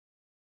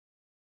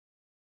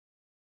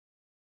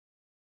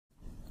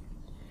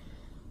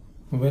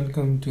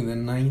Welcome to the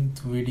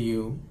 9th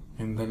video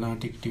in the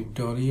LaTeX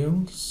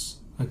tutorials,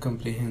 a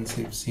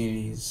comprehensive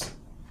series.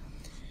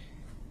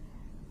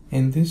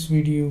 In this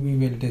video we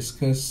will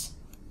discuss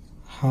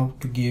how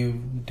to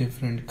give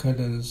different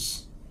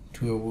colors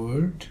to a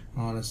word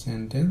or a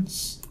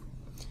sentence,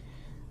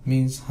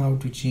 means how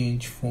to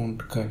change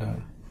font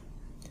color.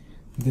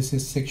 This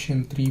is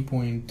section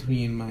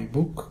 3.3 in my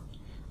book,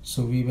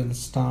 so we will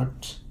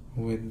start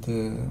with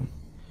the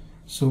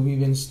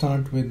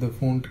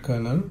font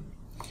color.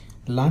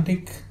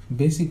 LaTeX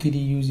basically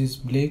uses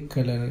black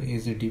color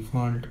as a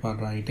default for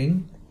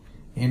writing.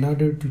 In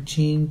order to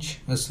change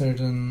a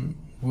certain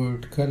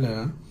word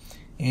color,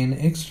 an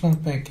extra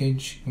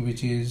package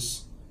which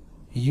is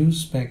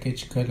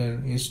usepackage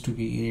color is to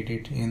be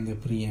added in the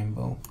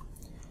preamble.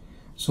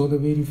 So the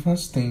very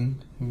first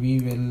thing we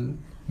will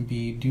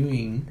be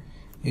doing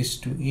is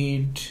to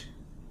add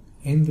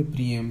in the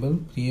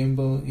preamble.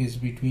 Preamble is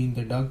between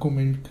the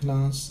document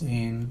class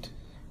and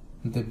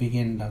the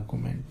begin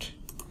document.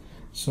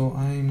 So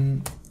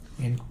I'm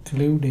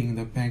including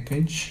the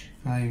package.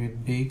 I will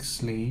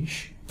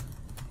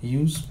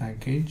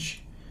 /usepackage.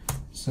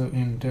 So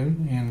enter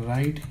and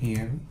write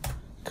here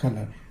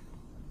color.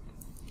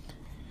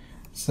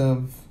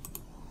 So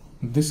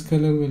this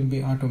color will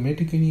be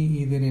automatically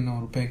either in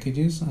our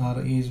packages or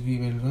as we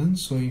will run.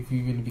 So if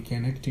we will be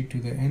connected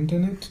to the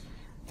internet,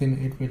 then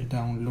it will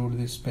download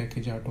this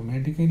package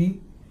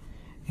automatically.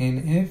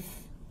 And if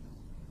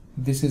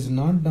this is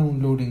not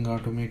downloading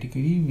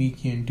automatically, we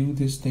can do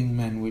this thing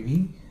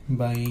manually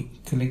by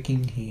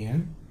clicking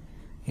here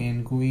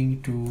and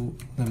going to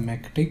the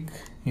MacTeX,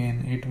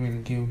 and it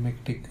will give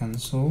MacTeX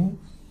console.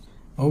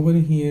 Over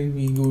here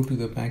we go to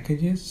the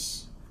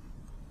packages,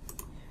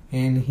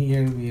 and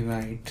here we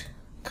write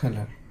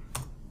color.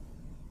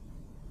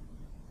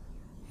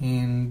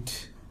 And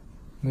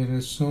there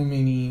are so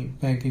many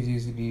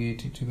packages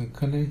related to the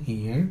color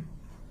here.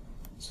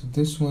 So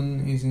this one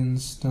is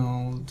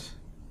installed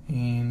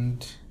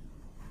and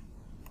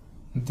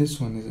this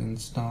one is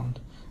installed.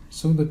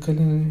 So the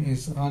color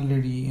is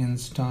already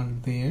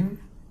installed there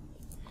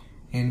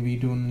and we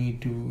don't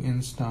need to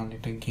install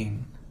it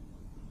again.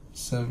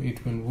 So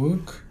it will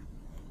work.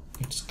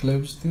 Let's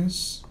close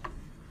this.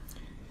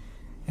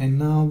 And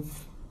now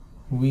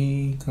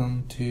we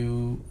come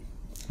to,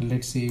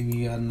 let's say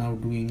we are now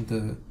doing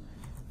the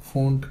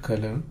font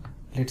color.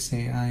 Let's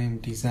say I am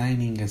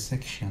designing a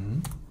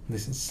section.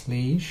 This is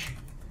slash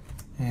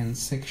and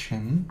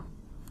section.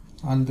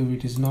 Although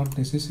it is not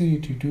necessary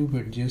to do,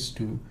 but just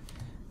to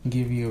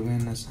give you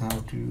awareness how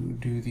to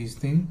do these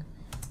things.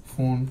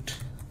 Font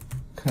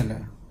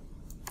color,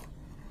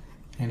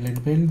 and let's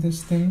build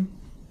this thing.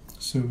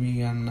 So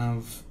we are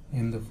now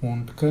in the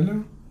font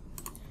color,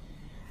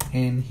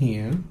 and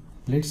here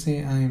let's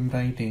say I am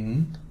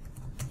writing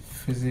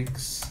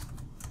physics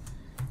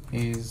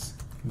is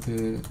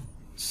the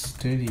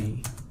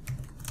study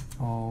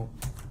of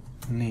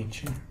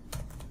nature.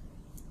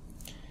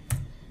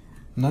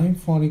 Now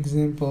for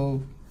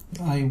example,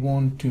 I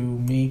want to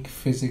make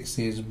physics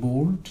as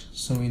bold.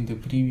 So in the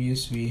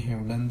previous we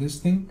have done this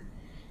thing.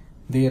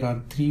 There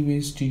are three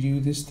ways to do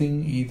this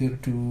thing: either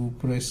to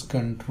press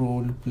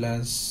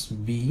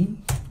Ctrl+B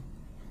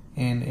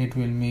and it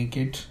will make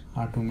it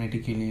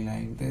automatically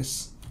like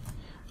this,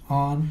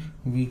 or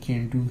we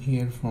can do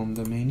here from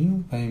the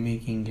menu by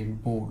making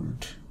it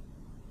bold.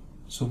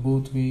 So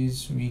both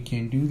ways we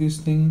can do this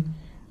thing,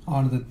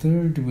 or the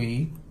third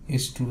way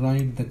is to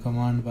write the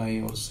command by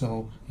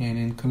yourself and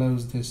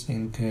enclose this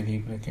in curly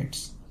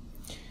brackets.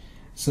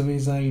 So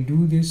as I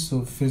do this,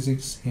 so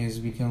physics has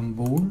become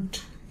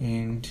bold,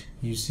 and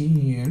you see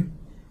here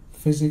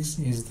physics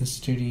is the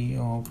study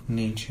of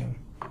nature.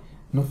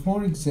 Now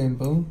for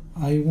example,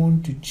 I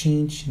want to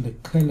change the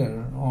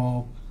color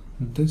of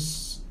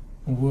this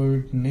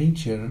word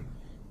nature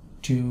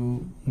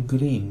to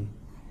green.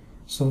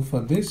 So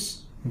for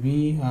this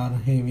we are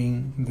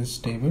having this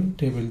table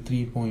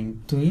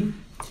 3.3,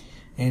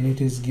 and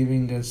it is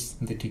giving us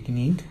the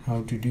technique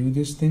how to do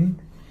this thing.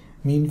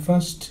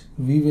 First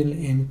we will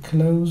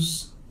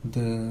enclose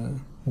the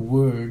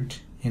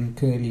word in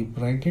curly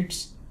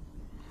brackets.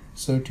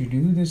 So to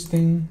do this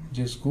thing,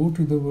 just go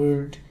to the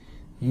word.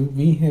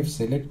 We have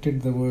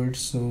selected the word,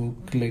 so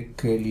click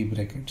curly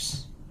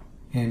brackets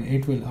and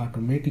it will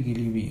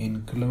automatically be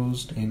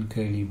enclosed in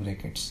curly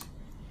brackets.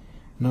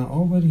 Now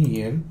over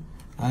here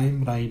I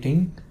am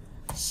writing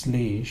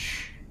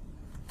slash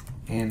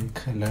and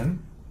color,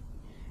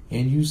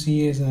 and you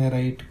see as I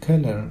write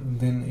color,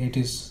 then it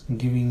is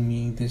giving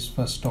me this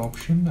first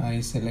option.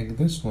 I select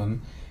this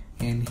one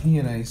and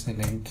here I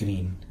select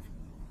green,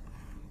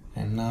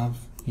 and now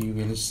you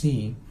will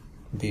see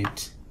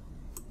that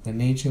the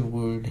nature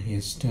word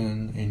has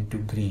turned into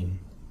green.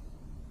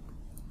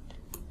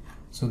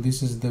 So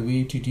this is the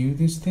way to do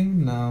this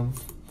thing. Now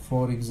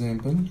for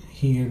example,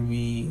 here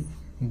we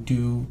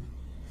do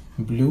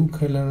blue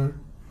color,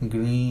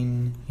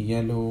 green,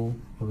 yellow,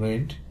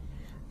 red.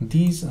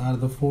 These are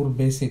the four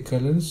basic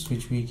colors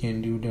which we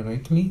can do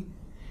directly,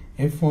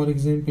 If for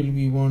example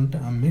we want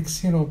a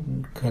mixture of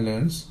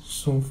colors,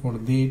 so for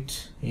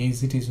that,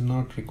 as it is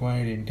not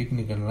required in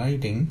technical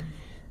writing,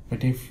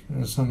 but if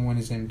someone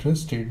is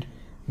interested,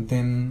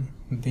 then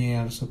they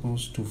are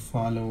supposed to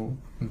follow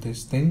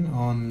this thing.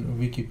 On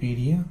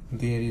Wikipedia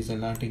there is a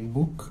LaTeX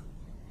book,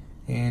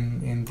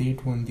 and in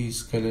that one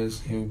these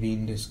colors have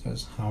been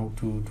discussed, how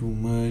to do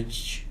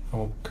merge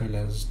of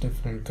colors,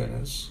 different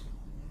colors.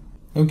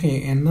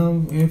 Okay, and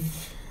now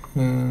if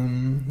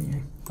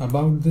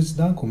about this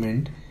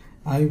document,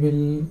 I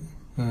will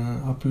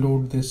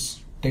upload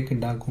this text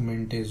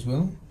document as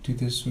well to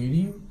this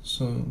video.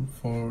 So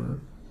for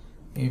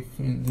if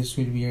this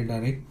will be a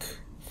direct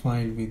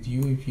file with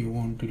you if you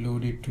want to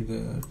load it to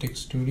the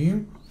text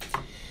studio.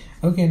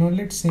 Okay, now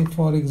let's say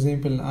for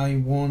example I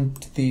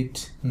want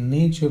that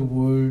nature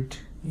word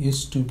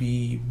is to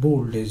be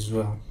bold as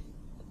well.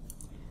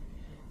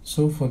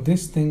 So for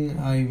this thing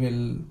I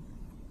will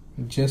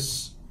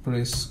just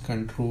press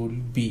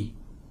Ctrl B,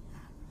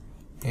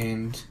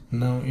 and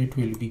now it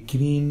will be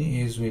green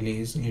as well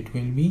as it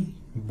will be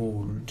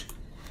bold.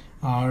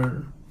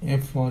 Or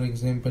if for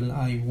example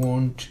I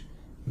want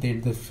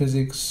that the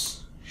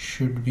physics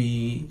should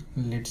be,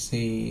 let's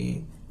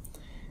say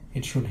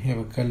it should have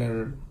a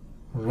color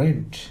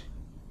red,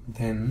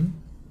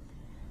 then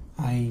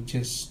I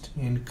just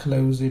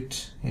enclose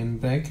it in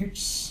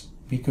brackets,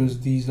 because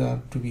these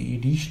are to be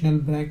additional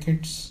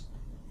brackets,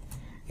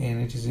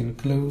 and it is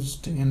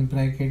enclosed in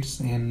brackets.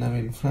 And now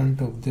in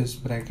front of this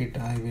bracket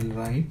I will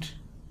write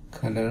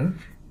color,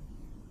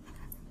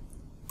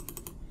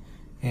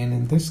 and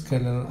in this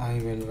color I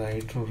will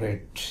write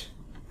red.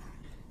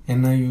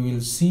 And now you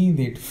will see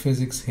that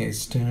physics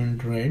has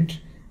turned red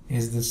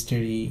as the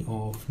study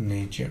of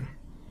nature.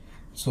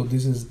 So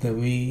this is the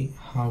way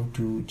how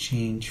to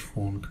change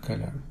font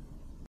color.